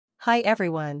Hi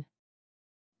everyone.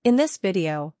 In this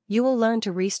video, you will learn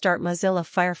to restart Mozilla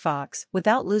Firefox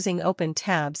without losing open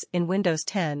tabs in Windows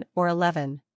 10 or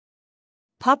 11.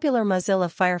 Popular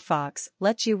Mozilla Firefox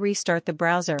lets you restart the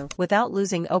browser without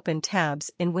losing open tabs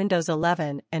in Windows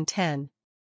 11 and 10.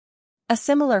 A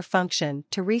similar function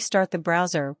to restart the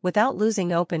browser without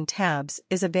losing open tabs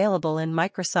is available in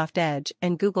Microsoft Edge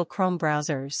and Google Chrome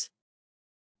browsers.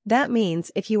 That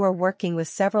means if you are working with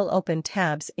several open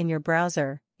tabs in your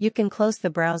browser, you can close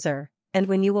the browser, and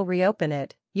when you will reopen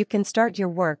it, you can start your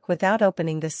work without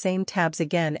opening the same tabs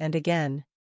again and again.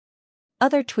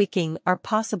 Other tweaking are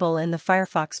possible in the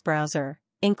Firefox browser,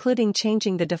 including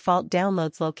changing the default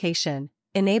downloads location,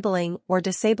 enabling or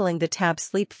disabling the tab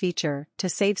sleep feature to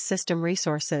save system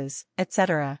resources,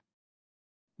 etc.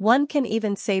 One can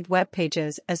even save web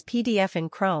pages as PDF in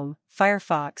Chrome,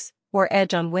 Firefox, or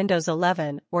Edge on Windows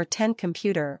 11 or 10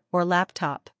 computer or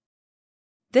laptop.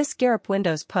 This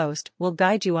GearUpWindows post will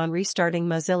guide you on restarting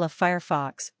Mozilla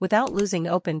Firefox without losing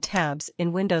open tabs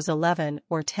in Windows 11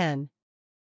 or 10.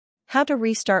 How to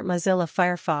restart Mozilla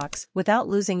Firefox without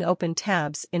losing open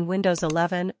tabs in Windows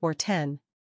 11 or 10.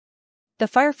 The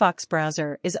Firefox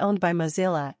browser is owned by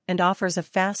Mozilla and offers a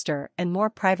faster and more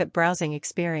private browsing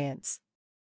experience.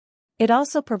 It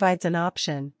also provides an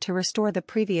option to restore the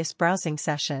previous browsing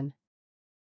session.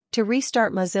 To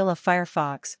restart Mozilla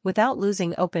Firefox without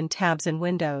losing open tabs in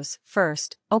Windows,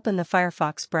 first, open the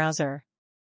Firefox browser.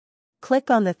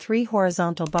 Click on the three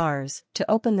horizontal bars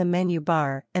to open the menu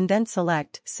bar and then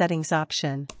select Settings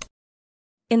option.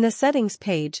 In the Settings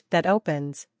page that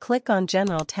opens, click on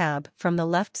General tab from the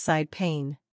left side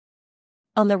pane.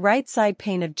 On the right side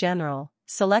pane of General,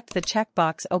 select the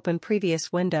checkbox Open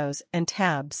Previous Windows and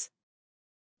Tabs.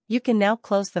 You can now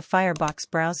close the Firebox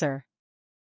browser.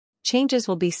 Changes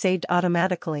will be saved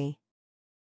automatically.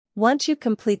 Once you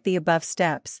complete the above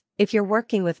steps, if you're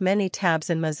working with many tabs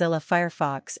in Mozilla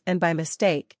Firefox and by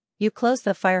mistake, you close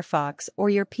the Firefox or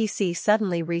your PC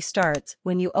suddenly restarts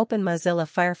when you open Mozilla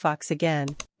Firefox again,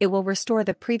 it will restore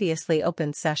the previously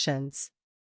opened sessions.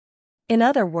 In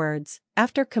other words,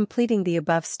 after completing the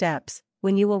above steps,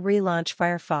 when you will relaunch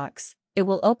Firefox, it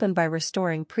will open by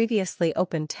restoring previously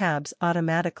opened tabs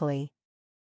automatically.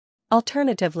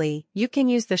 Alternatively, you can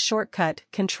use the shortcut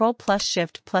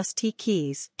Ctrl+Shift+T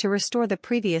keys to restore the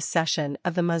previous session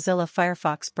of the Mozilla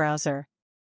Firefox browser.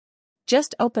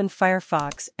 Just open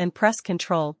Firefox and press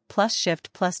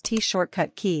Ctrl+Shift+T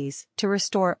shortcut keys to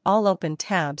restore all open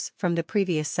tabs from the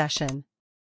previous session.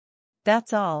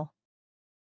 That's all.